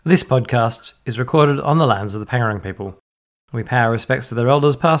This podcast is recorded on the lands of the Pangarang people. We pay our respects to their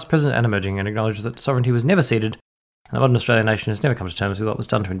elders past, present and emerging and acknowledge that sovereignty was never ceded and the modern Australian nation has never come to terms with what was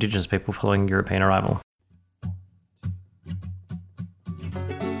done to Indigenous people following European arrival.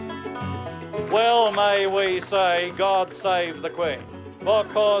 Well may we say, God save the Queen,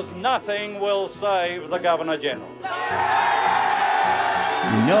 because nothing will save the Governor-General.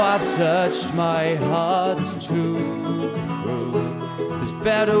 You know I've searched my heart to prove there's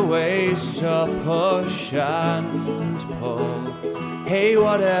better ways to push and pull. Hey,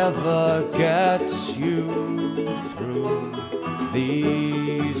 whatever gets you through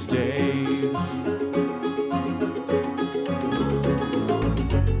these days.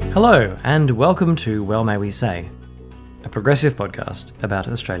 Hello and welcome to Well May We Say, a progressive podcast about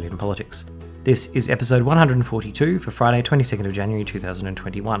Australian politics. This is episode 142 for Friday, 22nd of January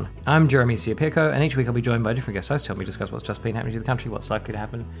 2021. I'm Jeremy Siapeko, and each week I'll be joined by a different guest host to help me discuss what's just been happening to the country, what's likely to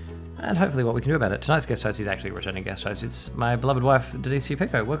happen, and hopefully what we can do about it. Tonight's guest host is actually a returning guest host. It's my beloved wife, Denise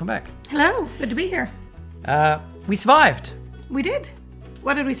Siapeko. Welcome back. Hello, good to be here. We survived. We did.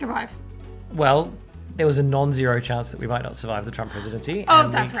 What did we survive? Well, there was a non-zero chance that we might not survive the Trump presidency. Oh,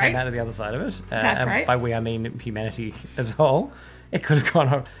 and that's we right. came out of the other side of it. That's and right. By we, I mean humanity as a whole. It could have gone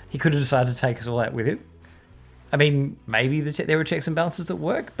on. He could have decided to take us all out with him. I mean, maybe there were checks and balances that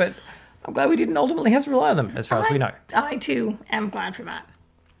work, but I'm glad we didn't ultimately have to rely on them, as far as we know. I too am glad for that.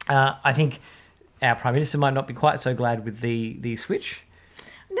 I think our Prime Minister might not be quite so glad with the switch.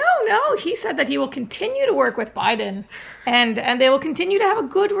 No, he said that he will continue to work with Biden and they will continue to have a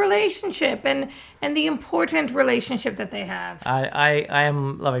good relationship and the important relationship that they have. I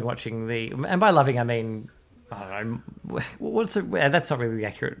am loving watching and by loving I mean, that's not really the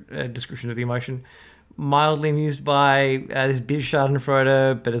accurate description of the emotion. Mildly amused by this bit of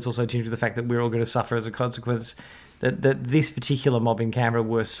schadenfreude, but it's also tinged with the fact that we're all going to suffer as a consequence. That this particular mob in Canberra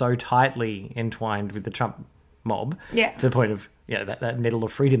were so tightly entwined with the Trump mob, to the point of that Medal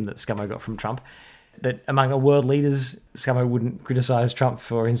of Freedom that Scummo got from Trump, that among world leaders, Scummo wouldn't criticise Trump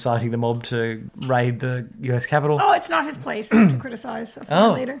for inciting the mob to raid the US Capitol. Oh, it's not his place to criticise a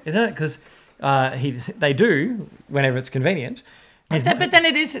foreign leader. Isn't it? Because they do whenever it's convenient. But then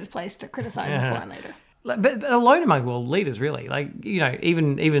it is his place to criticise a foreign leader. But alone among world leaders, really.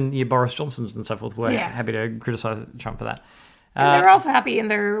 Even your Boris Johnsons and so forth were happy to criticise Trump for that. And they're also happy in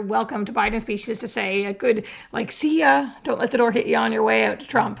their welcome to Biden speeches to say a good, see ya, don't let the door hit you on your way out to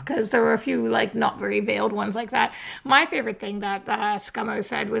Trump, because there were a few, not very veiled ones like that. My favorite thing that Scummo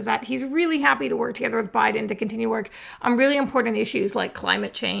said was that he's really happy to work together with Biden to continue work on really important issues like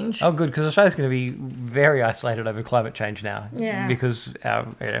climate change. Oh, good, because Australia's going to be very isolated over climate change now. Yeah. Because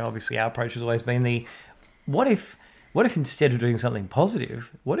obviously our approach has always been what if instead of doing something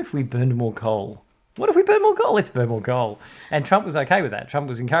positive, what if we burned more coal? What if we burn more coal? Let's burn more coal. And Trump was okay with that. Trump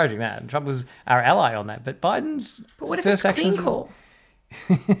was encouraging that. And Trump was our ally on that. But Biden's what if first it's clean actions... coal?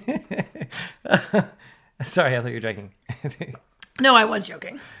 Sorry, I thought you were joking. No, I was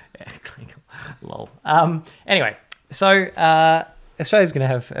joking. Yeah, clean coal. Lol. Anyway, so Australia's going to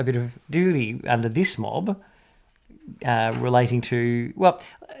have a bit of duty under this mob relating to... Well,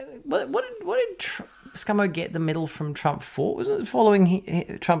 what did Scummo get the medal from Trump for? Wasn't it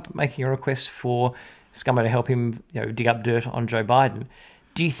following Trump making a request for Scummo to help him dig up dirt on Joe Biden?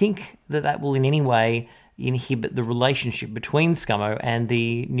 Do you think that will in any way inhibit the relationship between Scummo and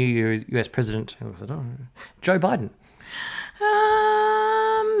the new US President, Joe Biden?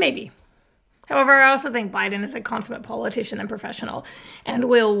 Maybe. However, I also think Biden is a consummate politician and professional and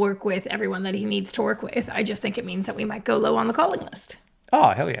will work with everyone that he needs to work with. I just think it means that we might go low on the calling list.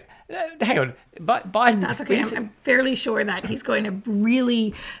 Oh, hell yeah. Hang on. Biden... That's okay. I'm fairly sure that he's going to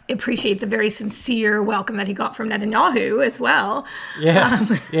really appreciate the very sincere welcome that he got from Netanyahu as well. Yeah.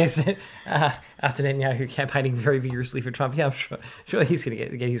 Yes. After Netanyahu campaigning very vigorously for Trump, I'm sure he's going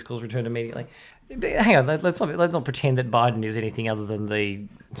to get his calls returned immediately. But hang on. Let's not pretend that Biden is anything other than the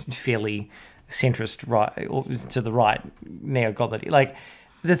fairly centrist right, or to the right neo-godly.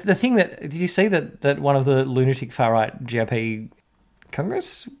 The thing that... Did you see that one of the lunatic far-right GOP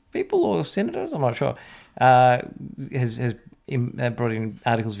Congress people or senators, I'm not sure, has brought in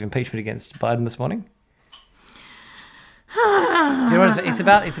articles of impeachment against Biden this morning? Do you know what it's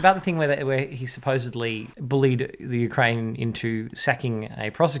about? It's about the thing where he supposedly bullied the Ukraine into sacking a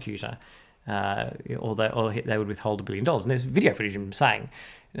prosecutor, or they would withhold $1 billion. And there's video footage of him saying,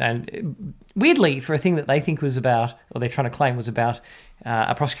 and weirdly, for a thing that they think was about, or they're trying to claim was about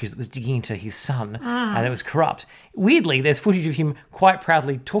a prosecutor that was digging into his son and that was corrupt. Weirdly, there's footage of him quite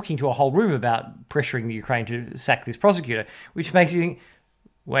proudly talking to a whole room about pressuring the Ukraine to sack this prosecutor, which makes you think,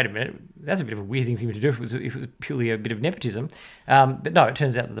 wait a minute, that's a bit of a weird thing for him to do if it was purely a bit of nepotism. But no, it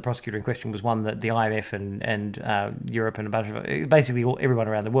turns out that the prosecutor in question was one that the IMF and Europe and a bunch of basically everyone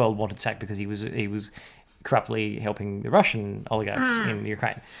around the world wanted sacked because he was corruptly helping the Russian oligarchs in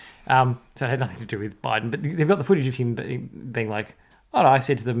Ukraine. So it had nothing to do with Biden. But they've got the footage of him being like, oh no, I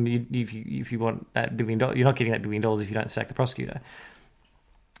said to them, if you want that $1 billion, you're not getting that $1 billion if you don't sack the prosecutor.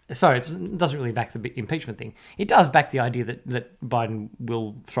 So it doesn't really back the impeachment thing. It does back the idea that Biden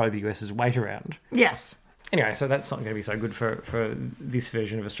will throw the US's weight around. Yes. Anyway, so that's not going to be so good for this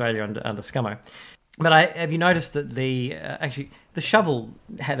version of Australia under ScoMo. But have you noticed that the Shovel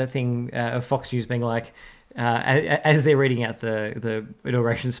had a thing of Fox News being like, as they're reading out the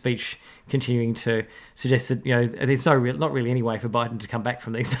inauguration speech, continuing to suggest that there's not really any way for Biden to come back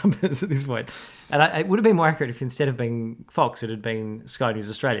from these numbers at this point. And it would have been more accurate if instead of being Fox, it had been Sky News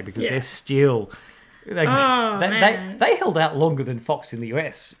Australia, because they're still they held out longer than Fox in the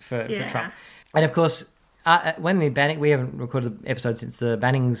US for Trump. And of course, when the banning, we haven't recorded the episode since the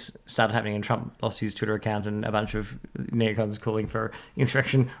bannings started happening and Trump lost his Twitter account and a bunch of neocons calling for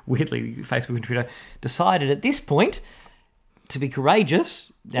insurrection. Weirdly, Facebook and Twitter decided at this point to be courageous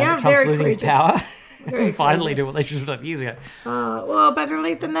now that Trump's losing his power and finally do what they should have done years ago. Well, better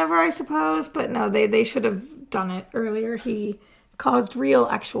late than never, I suppose. But no, they should have done it earlier. He caused real,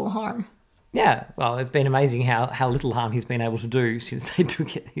 actual harm. Yeah, well, it's been amazing how little harm he's been able to do since they took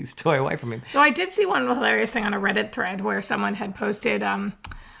his toy away from him. So I did see one hilarious thing on a Reddit thread where someone had posted,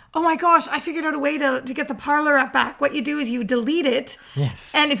 oh my gosh, I figured out a way to get the Parler app back. What you do is you delete it.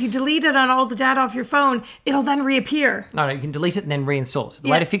 Yes. And if you delete it on all the data off your phone, it'll then reappear. No, you can delete it and then reinstall it. So the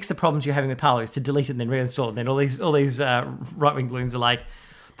way to fix the problems you're having with Parler is to delete it and then reinstall it. And then all these right-wing balloons are like,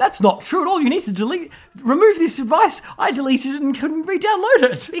 that's not true at all. You need to remove this device. I deleted it and couldn't re-download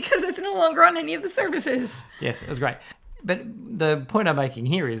it. Because it's no longer on any of the services. Yes, it was great. But the point I'm making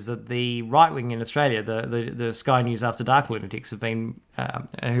here is that the right wing in Australia, the Sky News After Dark lunatics, have been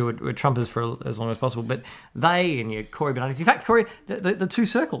who were Trumpers for as long as possible. But they and your Cory Bernardi, in fact, Cory, the two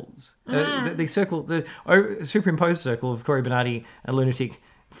circles, the circle, the superimposed circle of Cory Bernardi, a lunatic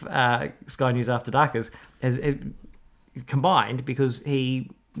Sky News After Darkers, has combined because he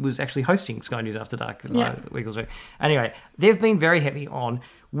was actually hosting Sky News After Dark a week or so. Anyway, they've been very heavy on,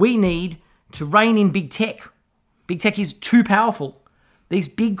 we need to rein in big tech. Big tech is too powerful. These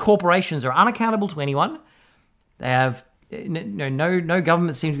big corporations are unaccountable to anyone. They have no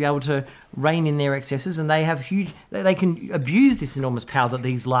government seems to be able to rein in their excesses, and they have they can abuse this enormous power that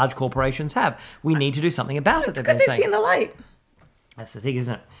these large corporations have. We need to do something about it. They've seen the light. That's the thing,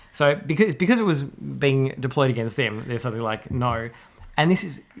 isn't it? So because it was being deployed against them, they're something like no. And this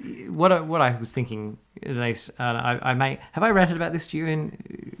is what I was thinking, Denise. I may have I ranted about this to you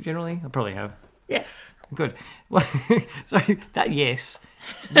generally. I probably have. Yes. Good. Well, sorry, that yes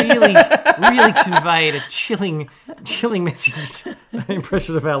really conveyed a chilling message, an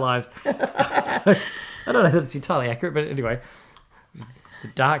impression of our lives. So, I don't know if that's entirely accurate, but anyway, the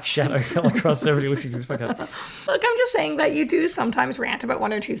dark shadow fell across everybody listening to this podcast. Look, I'm just saying that you do sometimes rant about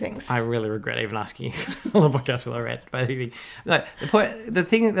one or two things. I really regret even asking you on the podcast will I rant about anything. No, the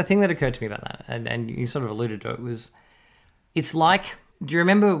thing that occurred to me about that, and you sort of alluded to it, was it's like, do you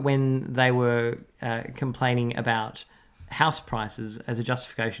remember when they were complaining about house prices as a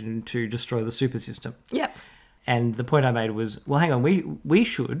justification to destroy the super system? Yep. And the point I made was, well, hang on, we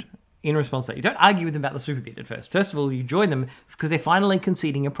should, in response to that, you don't argue with them about the super bit at first. First of all, you join them because they're finally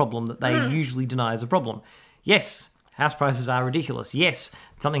conceding a problem that they usually deny as a problem. Yes, house prices are ridiculous. Yes,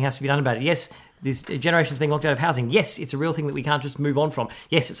 something has to be done about it. Yes, this generation's being locked out of housing. Yes, it's a real thing that we can't just move on from.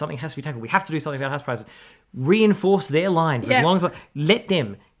 Yes, it's something that has to be tackled. We have to do something about house prices. Reinforce their line for as long as let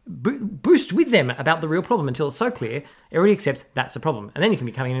them boost with them about the real problem until it's so clear everybody accepts that's the problem, and then you can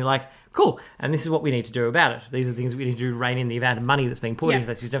be coming in and like, cool, and this is what we need to do about it. These are the things that we need to do to rein in the amount of money that's being poured into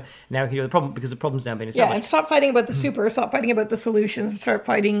that system. Now we can do the problem because the problem's now been established. Yeah, and stop fighting about the super, stop fighting about the solutions, start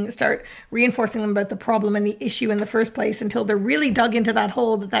reinforcing them about the problem and the issue in the first place until they're really dug into that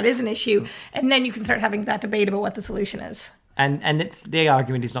hole that is an issue, and then you can start having that debate about what the solution is. And their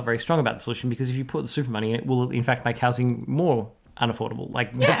argument is not very strong about the solution because if you put the super money in, it will in fact make housing more unaffordable.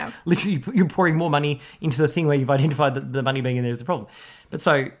 Like, that's literally, you're pouring more money into the thing where you've identified that the money being in there is the problem. But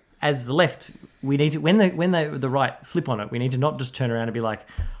so, as the left, we need to, when the right flip on it, we need to not just turn around and be like,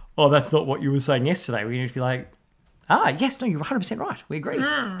 oh, that's not what you were saying yesterday. We need to be like, yes, no, you're 100% right. We agree.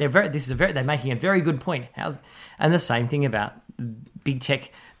 They're making a very good point. And the same thing about big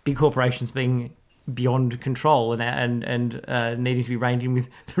tech, big corporations being beyond control and needing to be reined in with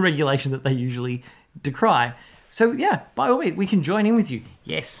the regulation that they usually decry. So, yeah, by all means, we can join in with you.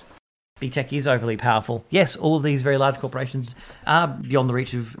 Yes. big tech is overly powerful. Yes, all of these very large corporations are beyond the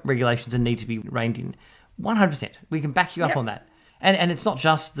reach of regulations and need to be reined in. 100%. We can back you up on that. And it's not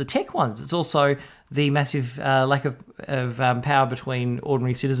just the tech ones. It's also the massive lack of power between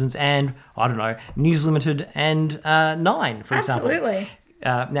ordinary citizens and, I don't know, News Limited and Nine, for example. Absolutely.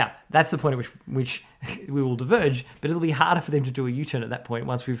 Now, that's the point at which we will diverge, but it'll be harder for them to do a U-turn at that point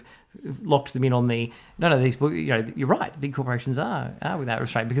once we've locked them in on the, you're right, big corporations are without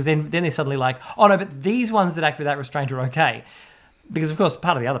restraint, because then they're suddenly like, oh no, but these ones that act without restraint are okay. Because, of course,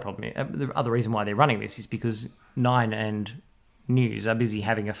 part of the other problem, the other reason why they're running this is because Nine and News are busy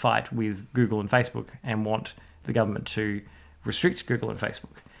having a fight with Google and Facebook and want the government to restrict Google and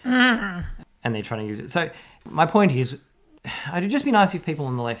Facebook. And they're trying to use it. So my point is, it'd just be nice if people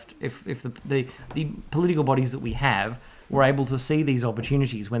on the left, if the political bodies that we have were able to see these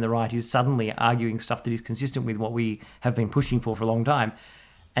opportunities when the right is suddenly arguing stuff that is consistent with what we have been pushing for a long time,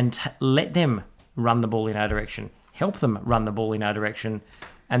 and let them run the ball in our direction, help them run the ball in our direction,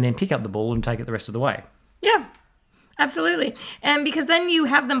 and then pick up the ball and take it the rest of the way. Yeah, absolutely. And because then you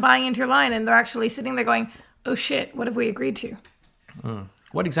have them buying into your line and they're actually sitting there going, oh shit, what have we agreed to?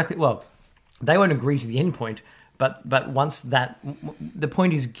 What exactly? Well, they won't agree to the end point, but once that, the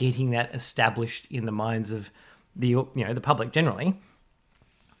point is getting that established in the minds of the public generally,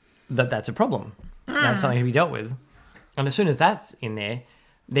 that's a problem. That's something to be dealt with. And as soon as that's in there,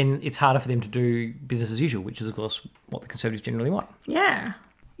 then it's harder for them to do business as usual, which is, of course, what the Conservatives generally want. Yeah.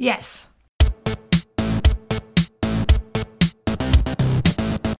 Yes.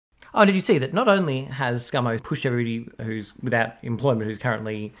 Oh, did you see that not only has ScoMo pushed everybody who's without employment, who's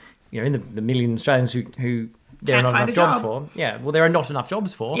currently, in the million Australians who there are not enough jobs for. Yeah, well, there are not enough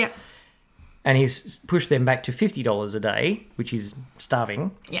jobs for. Yeah. And he's pushed them back to $50 a day, which is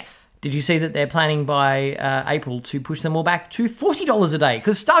starving. Yes. Did you see that they're planning by April to push them all back to $40 a day?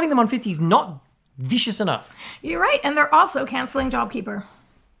 Because starving them on 50 is not vicious enough. You're right. And they're also cancelling JobKeeper.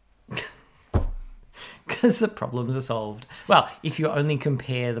 Because the problems are solved. Well, if you only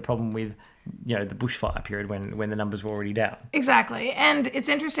compare the problem with, the bushfire period when the numbers were already down. Exactly. And it's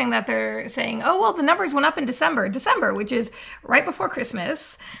interesting that they're saying, oh, well, the numbers went up in December, which is right before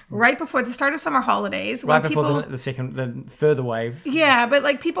Christmas, right before the start of summer holidays. Right before the further wave. Yeah,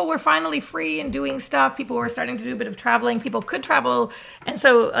 but people were finally free and doing stuff. People were starting to do a bit of traveling. People could travel. And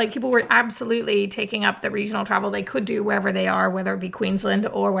so people were absolutely taking up the regional travel they could do wherever they are, whether it be Queensland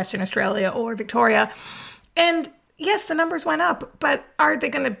or Western Australia or Victoria. And yes, the numbers went up, but are they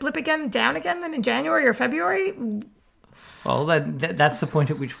going to blip down again then in January or February? Well, that's the point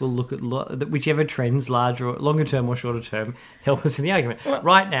at which we'll look at whichever trends, larger or longer term or shorter term, help us in the argument. Well,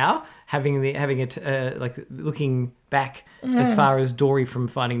 right now, having it looking back as far as Dory from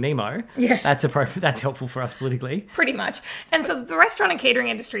Finding Nemo, yes, that's appropriate. That's helpful for us politically, pretty much. And so the restaurant and catering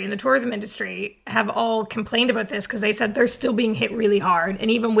industry and the tourism industry have all complained about this because they said they're still being hit really hard, and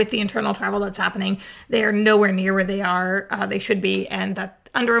even with the internal travel that's happening, they are nowhere near where they should be, and that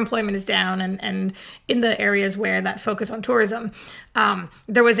underemployment is down, and in the areas where that focus on tourism.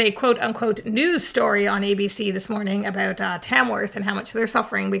 There was a quote-unquote news story on ABC this morning about Tamworth and how much they're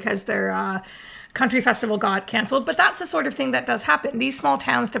suffering because their country festival got cancelled. But that's the sort of thing that does happen. These small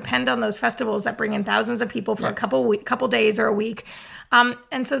towns depend on those festivals that bring in thousands of people for a couple days or a week.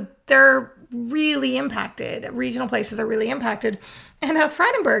 And so they're really impacted. Regional places are really impacted. And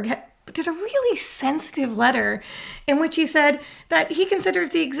Frydenberg did a really sensitive letter in which he said that he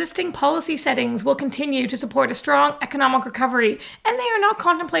considers the existing policy settings will continue to support a strong economic recovery, and they are not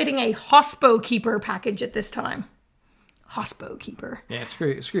contemplating a hospo keeper package at this time. Hospo keeper. Yeah,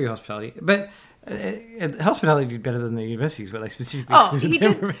 screw hospitality. But hospitality did better than the universities where they specifically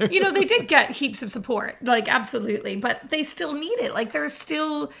they did get heaps of support, absolutely, but they still need it. There's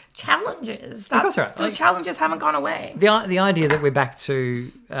still challenges. That's right. Those challenges haven't gone away. The idea that we're back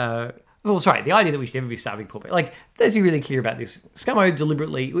to the idea that we should never be starving poor people. Let's be really clear about this. ScoMo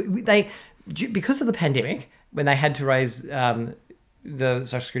deliberately, because of the pandemic, when they had to raise the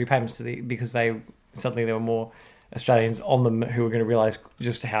social security payments because suddenly there were more Australians on them who were going to realise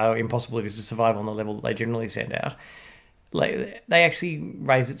just how impossible it is to survive on the level that they generally send out. They actually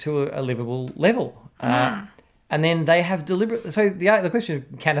raise it to a livable level. And then they have deliberate. So the question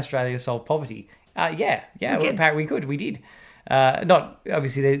of, can Australia solve poverty? Apparently we could. We did. Not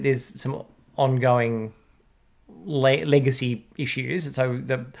obviously. There's some ongoing legacy issues, and so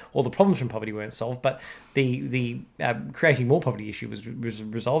all the problems from poverty weren't solved. But the creating more poverty issue was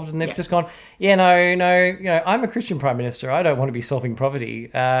resolved, and they've just gone. Yeah, no. I'm a Christian Prime Minister. I don't want to be solving poverty.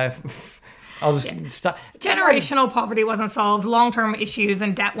 I'll just start. Generational poverty wasn't solved. Long-term issues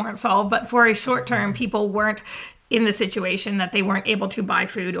and debt weren't solved. But for a short term, people weren't in the situation that they weren't able to buy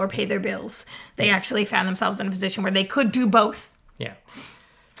food or pay their bills. They actually found themselves in a position where they could do both. Yeah.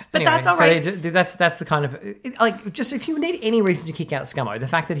 But that's all right. So that's the kind of, like, just if you need any reason to kick out Scummo, the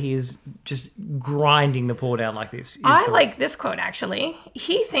fact that he is just grinding the poor down like this. I like this quote, actually.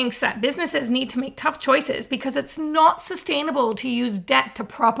 He thinks that businesses need to make tough choices because it's not sustainable to use debt to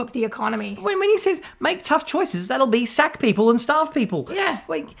prop up the economy. When he says make tough choices, that'll be sack people and starve people. Yeah.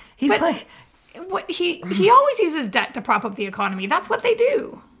 Like, he's But- like... What he always uses debt to prop up the economy. That's what they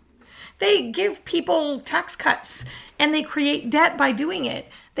do. They give people tax cuts and they create debt by doing it.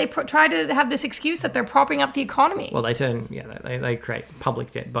 They try to have this excuse that they're propping up the economy. Well, they create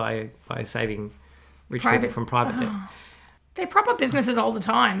public debt by saving rich Private- people from private debt. They prop up businesses all the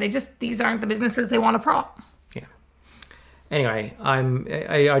time. These aren't the businesses they want to prop. Yeah. Anyway,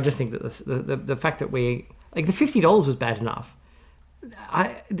 I just think that the fact that we, like, the $50 was bad enough.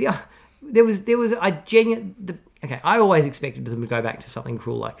 There was a genuine. I always expected them to go back to something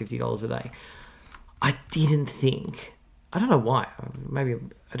cruel like $50 a day. I didn't think. I don't know why. Maybe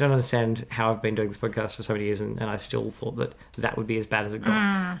I don't understand how I've been doing this podcast for so many years, and I still thought that would be as bad as it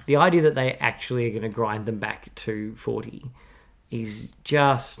got. The idea that they actually are going to grind them back to 40 is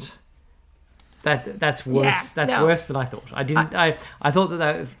just that's worse. Worse than I thought. I didn't. I thought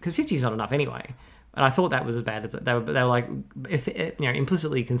that because 50 is not enough anyway. And I thought that was as bad as they were like,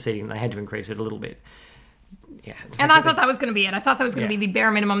 implicitly conceding they had to increase it a little bit. Yeah. And I thought that was going to be it. I thought that was going to be the bare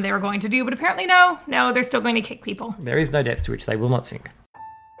minimum they were going to do, but apparently no, they're still going to kick people. There is no depth to which they will not sink.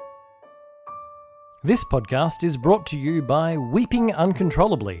 This podcast is brought to you by Weeping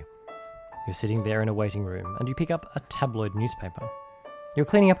Uncontrollably. You're sitting there in a waiting room and you pick up a tabloid newspaper. You're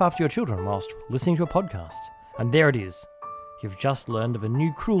cleaning up after your children whilst listening to a podcast. And there it is. You've just learned of a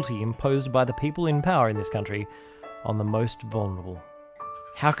new cruelty imposed by the people in power in this country on the most vulnerable.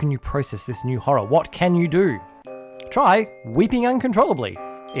 How can you process this new horror? What can you do? Try weeping uncontrollably.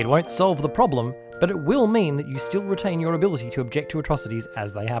 It won't solve the problem, but it will mean that you still retain your ability to object to atrocities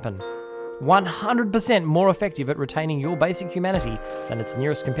as they happen. 100% more effective at retaining your basic humanity than its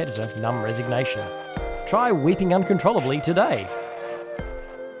nearest competitor, numb resignation. Try weeping uncontrollably today.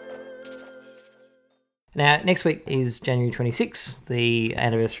 Now, next week is January 26th, the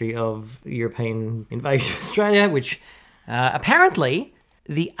anniversary of European invasion of Australia, which apparently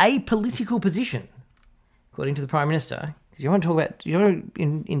the apolitical position, according to the Prime Minister, because you want to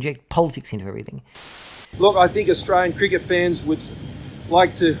inject politics into everything. Look, I think Australian cricket fans would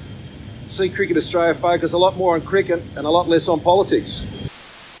like to see Cricket Australia focus a lot more on cricket and a lot less on politics.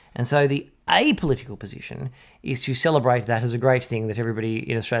 And so the apolitical position is to celebrate that as a great thing that everybody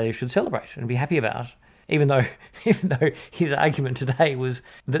in Australia should celebrate and be happy about. Even though his argument today was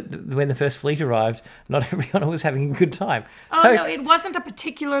that when the first fleet arrived, not everyone was having a good time. No, it wasn't a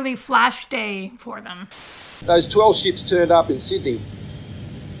particularly flash day for them. Those 12 ships turned up in Sydney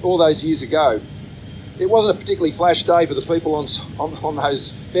all those years ago. It wasn't a particularly flash day for the people on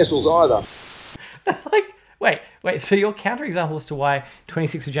those vessels either. Wait, so your counterexample as to why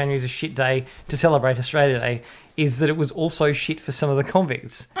 26th of January is a shit day to celebrate Australia Day is that it was also shit for some of the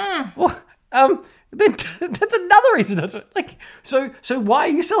convicts. Well, that's another reason. So why are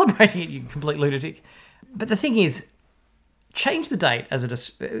you celebrating it, you complete lunatic? But the thing is, change the date as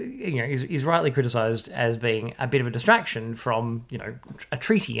is rightly criticised as being a bit of a distraction from a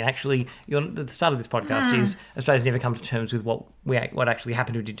treaty. And actually, the start of this podcast is Australia's never come to terms with what actually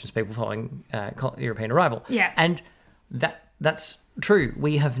happened to Indigenous people following European arrival. Yeah, and that's true.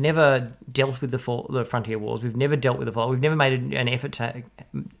 We have never dealt with the frontier wars. We've never dealt with the fall. We've never made an effort to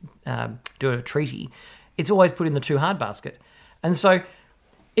do a treaty. It's always put in the too hard basket. And so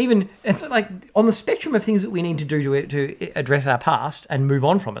it's like on the spectrum of things that we need to do to address our past and move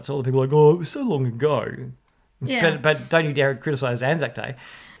on from it. So all the people are like, oh, it was so long ago. Yeah. But don't you dare criticise Anzac Day.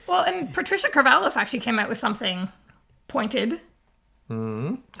 Well, and Patricia Karvelas actually came out with something pointed.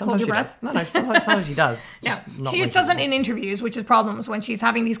 Hold your breath. Sometimes she does. No, she doesn't in interviews, which is problems when she's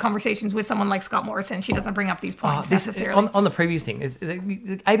having these conversations with someone like Scott Morrison. She doesn't bring up these points necessarily. On the previous thing,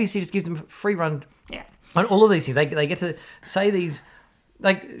 ABC just gives them free run. Yeah. On all of these things, they get to say these,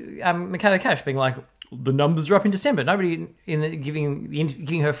 like Michaela Cash being like, the numbers are up in December. Nobody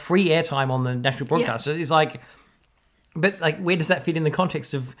giving her free airtime on the national broadcaster is like, but like, where does that fit in the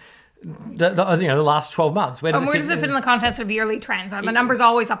context of the last 12 months? Where does it fit in the context of yearly trends? Are the numbers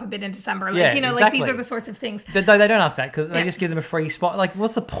always up a bit in December? Exactly. Like these are the sorts of things. But they don't ask that because they just give them a free spot. Like,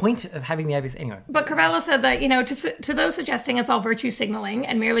 what's the point of having the ABC anyway? But Karvelas said that, to those suggesting it's all virtue signaling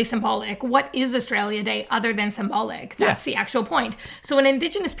and merely symbolic, what is Australia Day other than symbolic? That's the actual point. So when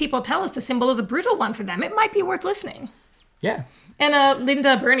Indigenous people tell us the symbol is a brutal one for them, it might be worth listening. Yeah. And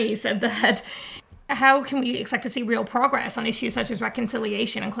Linda Burney said that how can we expect to see real progress on issues such as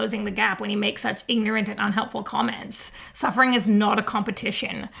reconciliation and closing the gap when he makes such ignorant and unhelpful comments? Suffering is not a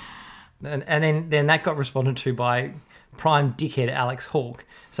competition. And then that got responded to by prime dickhead Alex Hawke.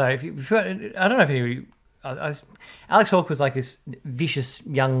 So I don't know if anybody... Alex Hawke was like this vicious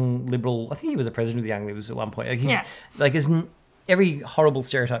young liberal. I think he was the president of the Young Libs at one point. Like every horrible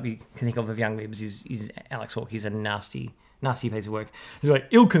stereotype you can think of Young Libs is Alex Hawke. He's a nasty piece of work. He's like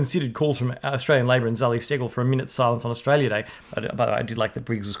ill-considered calls from Australian Labor and Zali Steggall for a minute's silence on Australia Day. By the way, I did like that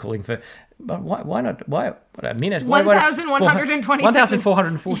Briggs was calling for. But why not? Why a minute? 1,120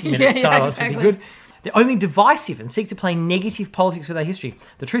 1,440 minutes silence exactly. would be good. They're only divisive and seek to play negative politics with our history.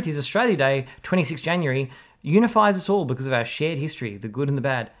 The truth is, Australia Day, 26 January, unifies us all because of our shared history, the good and the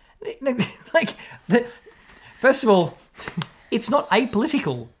bad. First of all, it's not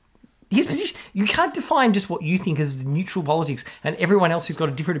apolitical. His position, you can't define just what you think as neutral politics and everyone else who's got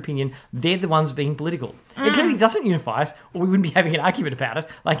a different opinion, they're the ones being political. It clearly doesn't unify us, or we wouldn't be having an argument about it.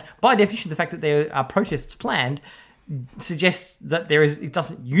 Like, by definition, the fact that there are protests planned suggests that it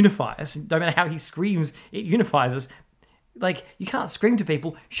doesn't unify us. No matter how he screams, it unifies us. Like, you can't scream to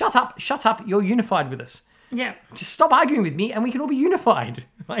people, shut up, you're unified with us. Yeah. Just stop arguing with me and we can all be unified.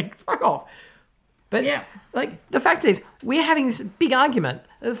 Like, fuck off. But, like, the fact is, we're having this big argument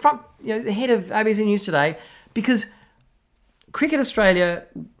at the front, the head of ABC News today, because Cricket Australia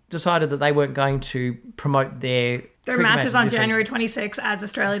decided that they weren't going to promote their matches on January 26 as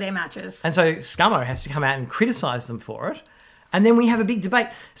Australia Day matches. And so Scummo has to come out and criticise them for it. And then we have a big debate.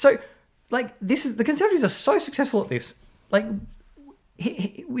 So, like, the Conservatives are so successful at this. Like,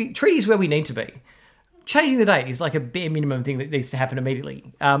 treaties where we need to be. Changing the date is like a bare minimum thing that needs to happen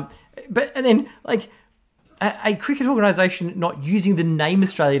immediately. And then, like, a cricket organisation not using the name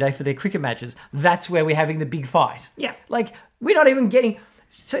Australia Day for their cricket matches, that's where we're having the big fight. Yeah. Like, we're not even getting...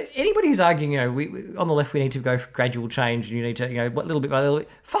 So anybody who's arguing, we on the left, we need to go for gradual change and you need to, little bit by little bit,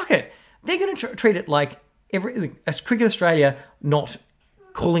 fuck it. They're going to treat it like as Cricket Australia not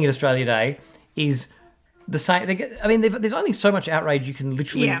calling it Australia Day is the same. There's only so much outrage you can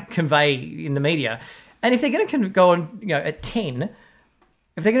literally convey in the media. And if they're going to go on, at 10,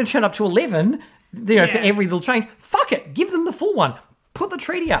 if they're going to turn up to 11, for every little change, fuck it. Give them the full one. Put the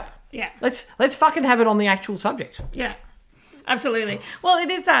treaty up. Yeah. Let's fucking have it on the actual subject. Yeah. Absolutely. Well,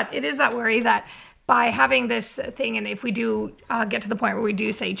 it is that worry that by having this thing, and if we do get to the point where we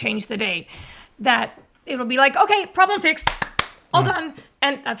do say change the date, that it'll be like, okay, problem fixed, all done.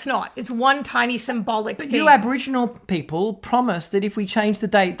 And that's not. It's one tiny symbolic thing. You Aboriginal people promised that if we changed the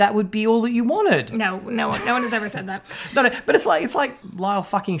date, that would be all that you wanted. No one has ever said that. No, but it's like Lyle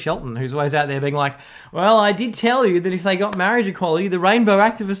fucking Shelton, who's always out there being like, well, I did tell you that if they got marriage equality, the rainbow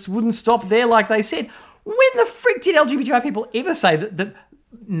activists wouldn't stop there like they said. When the frick did LGBTI people ever say that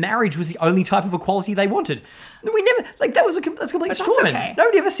marriage was the only type of equality they wanted? We never, that's complete strawman. Okay.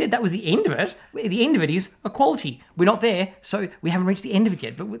 Nobody ever said that was the end of it. The end of it is equality. We're not there, so we haven't reached the end of it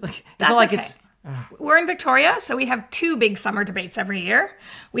yet. But it's not like it's... We're in Victoria, so we have two big summer debates every year.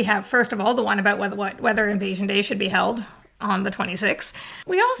 We have, first of all, the one about whether Invasion Day should be held on the 26th.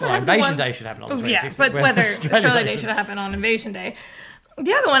 We also have Invasion Day should happen on the 26th. Yeah, but whether Australia Day should happen on Invasion Day.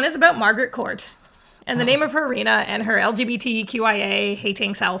 The other one is about Margaret Court and the name of her arena and her LGBTQIA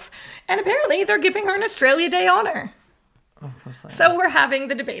hating self. And apparently they're giving her an Australia Day honour. So we're having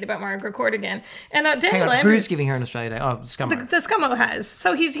the debate about Margaret Court again. And Daniel Andrews... Who's giving her an Australia Day? Oh, Scummo. The Scummo has.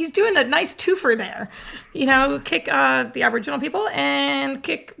 So he's doing a nice twofer there. Kick the Aboriginal people and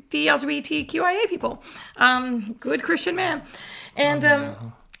kick the LGBTQIA people. Good Christian man.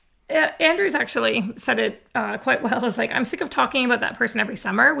 And... Andrews actually said it quite well. It's like, I'm sick of talking about that person every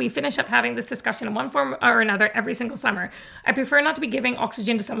summer. We finish up having this discussion in one form or another every single summer. I prefer not to be giving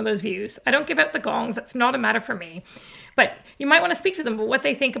oxygen to some of those views. I don't give out the gongs. That's not a matter for me. But you might want to speak to them about what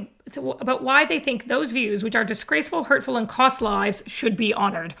they think about why they think those views, which are disgraceful, hurtful, and cost lives, should be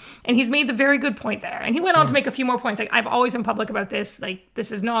honored. And he's made the very good point there. And he went on to make a few more points. Like, I've always been public about this. Like,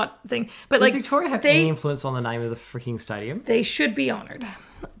 this is not a thing. But does Victoria have any influence on the name of the freaking stadium? They should be honored.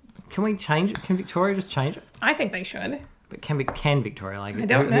 Can we change it? Can Victoria just change it? I think they should. But can Victoria? Like, I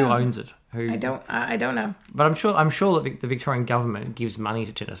don't know. Who owns it? I don't know. But I'm sure that the Victorian government gives money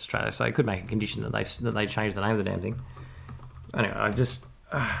to Tennis Australia, so it could make a condition that they change the name of the damn thing. Anyway, I just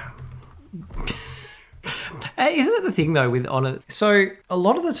isn't it the thing though with honour? So a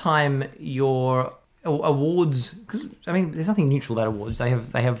lot of the time your awards, because there's nothing neutral about awards. They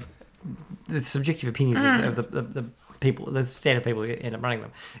have the subjective opinions of the people, the standard people who end up running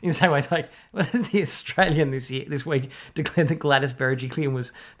them. In the same way, it's like, what is the Australian this week declared that Gladys Berejiklian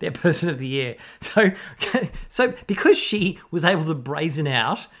was their person of the year. So because she was able to brazen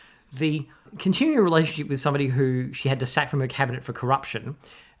out the continuing relationship with somebody who she had to sack from her cabinet for corruption,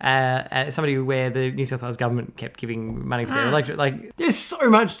 somebody where the New South Wales government kept giving money to their electorate. Like, there's so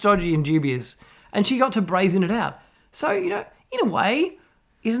much dodgy and dubious, and she got to brazen it out. So, in a way,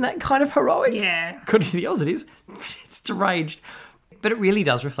 isn't that kind of heroic? Yeah. According to the Oz, it is. It's deranged. But it really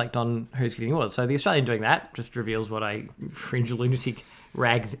does reflect on who's getting awards. So the Australian doing that just reveals what a fringe lunatic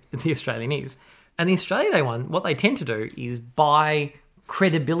rag the Australian is. And the Australia Day one, what they tend to do is buy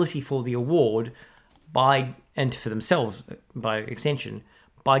credibility for the award and for themselves, by extension,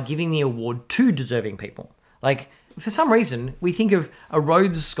 by giving the award to deserving people. Like, for some reason, we think of a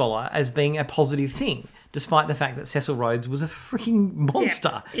Rhodes Scholar as being a positive thing, despite the fact that Cecil Rhodes was a freaking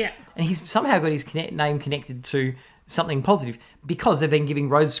monster. Yeah. And he's somehow got his name connected to something positive because they've been giving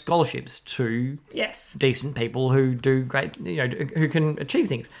Rhodes Scholarships to decent people who do great, who can achieve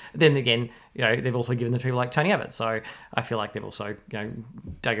things. Then again, they've also given them to people like Tony Abbott. So I feel like they've also,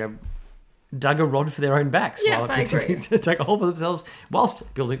 dug a rod for their own backs. Yes, I agree. To take a hole for themselves whilst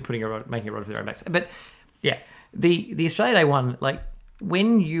making a rod for their own backs. But yeah, the Australia Day one, like,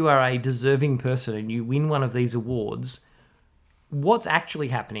 when you are a deserving person and you win one of these awards, what's actually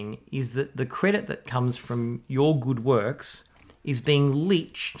happening is that the credit that comes from your good works is being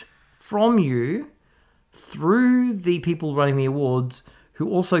leached from you through the people running the awards, who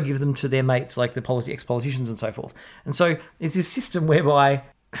also give them to their mates, like the ex-politicians and so forth. And so it's this system whereby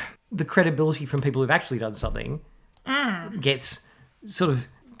the credibility from people who've actually done something gets sort of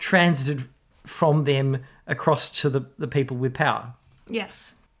transited from them across to the people with power.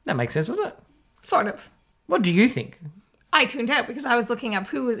 Yes. That makes sense, doesn't it? Sort of. What do you think? I tuned out because I was looking up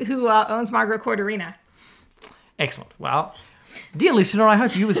who owns Margaret Court Arena. Excellent. Well, dear listener, I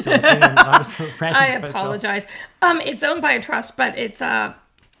hope you were still listening. I apologize. It's owned by a trust, but it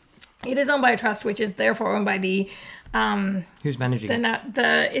is owned by a trust, which is therefore owned by the... Who's managing it?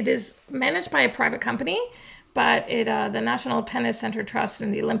 It is managed by a private company, but the National Tennis Centre Trust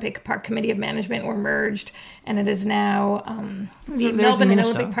and the Olympic Park Committee of Management were merged, and it is now the Melbourne and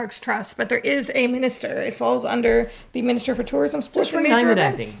Olympic Parks Trust. But there is a minister. It falls under the Minister for Tourism, Sports and Major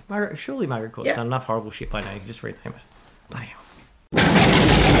Events. Surely Margaret Court's done enough horrible shit by now. You can just rename it. Bloody hell.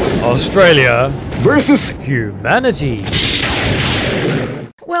 Australia versus humanity.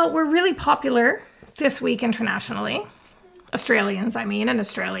 Well, we're really popular this week internationally. Australians, in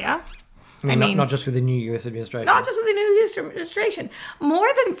Australia. Not just with the new US administration. Not just with the new US administration. More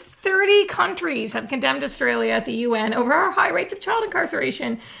than 30 countries have condemned Australia at the UN over our high rates of child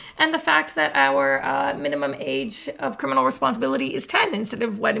incarceration and the fact that our minimum age of criminal responsibility is 10 instead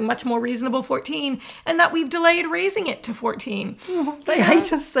of what a much more reasonable 14, and that we've delayed raising it to 14. They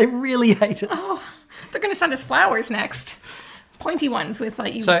hate us. They really hate us. Oh, they're going to send us flowers next. Pointy ones with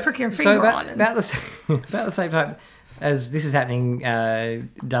you prick your finger on. About the same time as this is happening,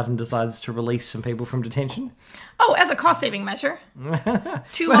 Dutton decides to release some people from detention. Oh, as a cost-saving measure.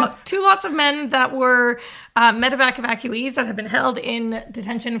 Two lots of men that were medevac evacuees that have been held in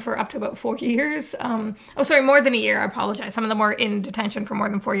detention for up to about 4 years. More than a year. I apologize. Some of them were in detention for more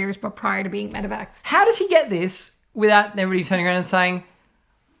than 4 years, but prior to being medevacs. How does he get this without everybody turning around and saying,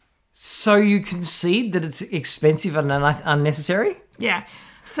 so you concede that it's expensive and unnecessary? Yeah.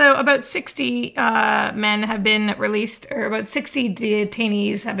 So about 60 men have been released, or about 60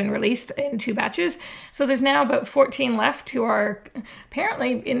 detainees have been released in 2 batches. So there's now about 14 left who are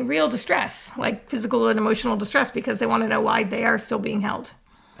apparently in real distress, like physical and emotional distress, because they want to know why they are still being held.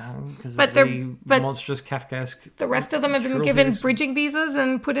 Because of the monstrous Kafkaesque... The rest of them have been given bridging visas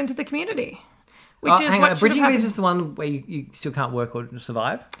and put into the community. A bridging visa is the one where you still can't work or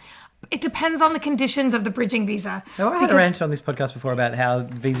survive? It depends on the conditions of the bridging visa. I had a rant on this podcast before about how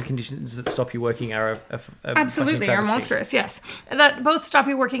visa conditions that stop you working are absolutely are monstrous. Yes, that both stop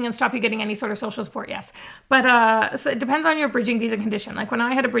you working and stop you getting any sort of social support. Yes, but so it depends on your bridging visa condition. Like when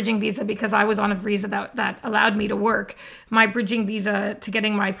I had a bridging visa because I was on a visa that allowed me to work, my bridging visa to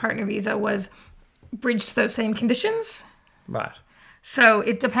getting my partner visa was bridged to those same conditions. Right. So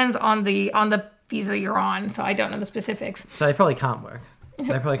it depends on the visa you're on. So I don't know the specifics. So they probably can't work. They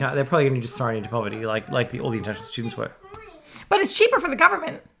probably can't. They're probably going to just throw it into poverty, like all the international students were. But it's cheaper for the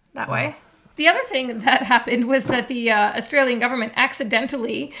government that way. The other thing that happened was that the Australian government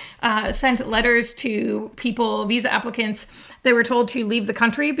accidentally sent letters to visa applicants. They were told to leave the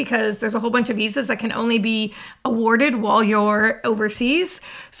country because there's a whole bunch of visas that can only be awarded while you're overseas.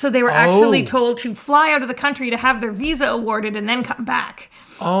 So they were actually told to fly out of the country to have their visa awarded and then come back.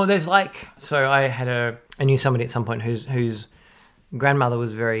 Oh, there's so I knew somebody at some point whose grandmother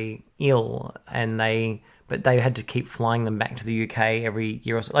was very ill, and they but they had to keep flying them back to the UK every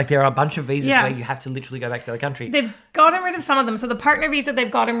year or so. Like, there are a bunch of visas Yeah. where you have to literally go back to the other country. They've gotten rid of some of them. So the partner visa,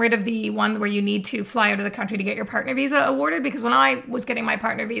 they've gotten rid of the one where you need to fly out of the country to get your partner visa awarded. Because when I was getting my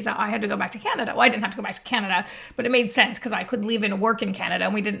partner visa, I had to go back to Canada. Well, I didn't have to go back to Canada, but it made sense because I could live and work in Canada,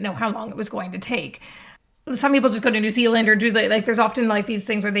 and we didn't know how long it was going to take. Some people just go to New Zealand or there's often like these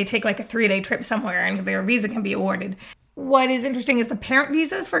things where they take like a 3-day trip somewhere and their visa can be awarded. What is interesting is the parent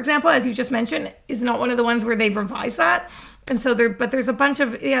visas, for example, as you just mentioned, is not one of the ones where they've revised that. And so there's a bunch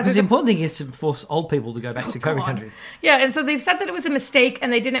of, Because the important thing is to force old people to go back to COVID countries. Yeah, and so they've said that it was a mistake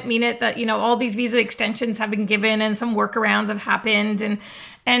and they didn't mean it, that, all these visa extensions have been given and some workarounds have happened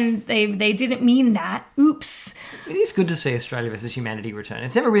and they didn't mean that. Oops. It is good to see Australia versus humanity return.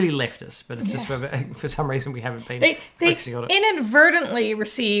 It's never really left us, but it's just for some reason we haven't been They focusing on it. inadvertently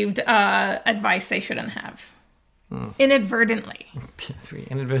received advice they shouldn't have. Inadvertently. We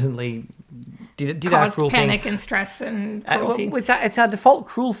inadvertently did our Caused cruel panic thing. and stress and Well, cruelty. it's our default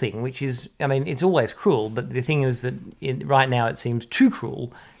cruel thing, which is, it's always cruel, but the thing is that right now it seems too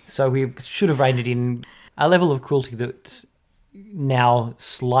cruel, so we should have reined it in a level of cruelty that's now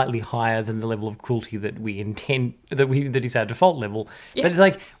slightly higher than the level of cruelty that we intend, that is our default level. Yeah. But it's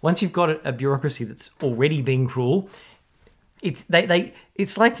like, once you've got a bureaucracy that's already being cruel, it's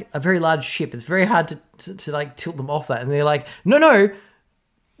like a very large ship. It's very hard to like tilt them off that, and they're like, no,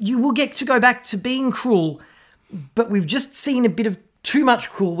 you will get to go back to being cruel, but we've just seen a bit of too much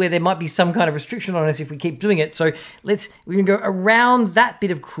cruel where there might be some kind of restriction on us if we keep doing it. So we can go around that bit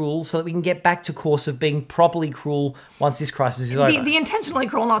of cruel so that we can get back to course of being properly cruel once this crisis is over. The intentionally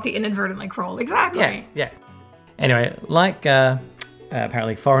cruel, not the inadvertently cruel. Exactly. Yeah. Anyway, like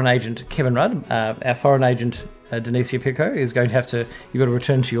apparently foreign agent Kevin Rudd, our foreign agent Denicia Pico is going to you've got to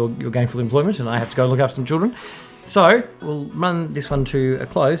return to your gainful employment, and I have to go and look after some children. So we'll run this one to a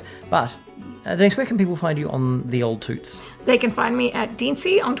close. But Denise, where can people find you on the old toots? They can find me at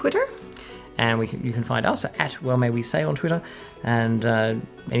Deansy on Twitter. And you can find us at Well May We Say on Twitter. And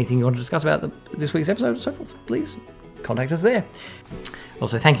anything you want to discuss about this week's episode and so forth, please contact us there.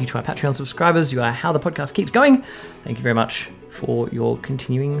 Also, thank you to our Patreon subscribers. You are how the podcast keeps going. Thank you very much for your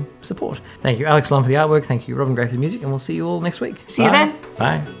continuing support. Thank you, Alex Lund, for the artwork. Thank you, Robin Gray, for the music. And we'll see you all next week. See you then.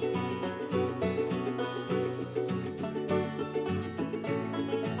 Bye.